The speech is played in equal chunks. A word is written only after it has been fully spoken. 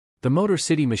The Motor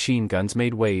City Machine Guns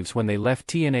made waves when they left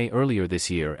TNA earlier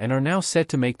this year and are now set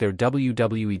to make their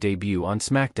WWE debut on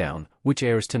SmackDown, which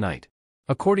airs tonight.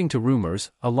 According to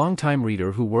rumors, a longtime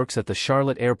reader who works at the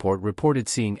Charlotte airport reported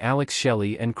seeing Alex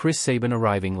Shelley and Chris Sabin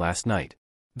arriving last night.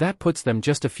 That puts them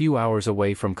just a few hours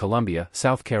away from Columbia,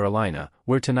 South Carolina,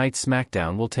 where tonight's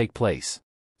SmackDown will take place.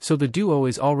 So the duo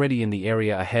is already in the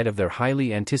area ahead of their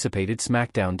highly anticipated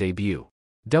SmackDown debut.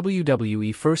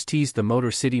 WWE first teased the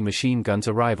Motor City Machine Guns'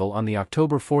 arrival on the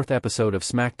October 4th episode of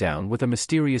SmackDown with a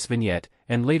mysterious vignette,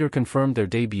 and later confirmed their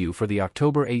debut for the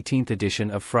October 18th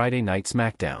edition of Friday Night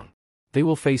SmackDown. They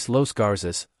will face Los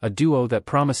Garzas, a duo that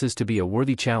promises to be a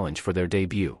worthy challenge for their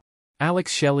debut.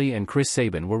 Alex Shelley and Chris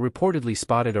Sabin were reportedly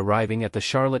spotted arriving at the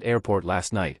Charlotte airport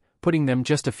last night, putting them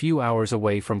just a few hours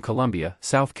away from Columbia,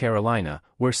 South Carolina,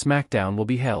 where SmackDown will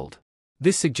be held.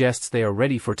 This suggests they are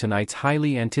ready for tonight's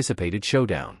highly anticipated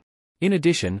showdown. In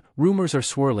addition, rumors are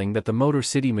swirling that the Motor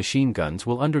City Machine Guns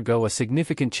will undergo a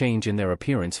significant change in their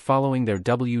appearance following their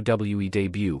WWE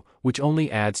debut, which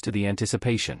only adds to the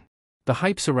anticipation. The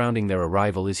hype surrounding their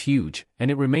arrival is huge, and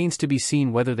it remains to be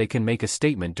seen whether they can make a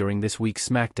statement during this week's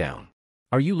SmackDown.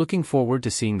 Are you looking forward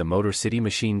to seeing the Motor City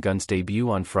Machine Guns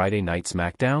debut on Friday Night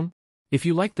SmackDown? If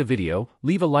you liked the video,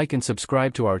 leave a like and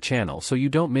subscribe to our channel so you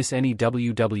don't miss any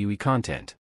WWE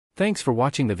content. Thanks for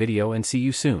watching the video and see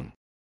you soon.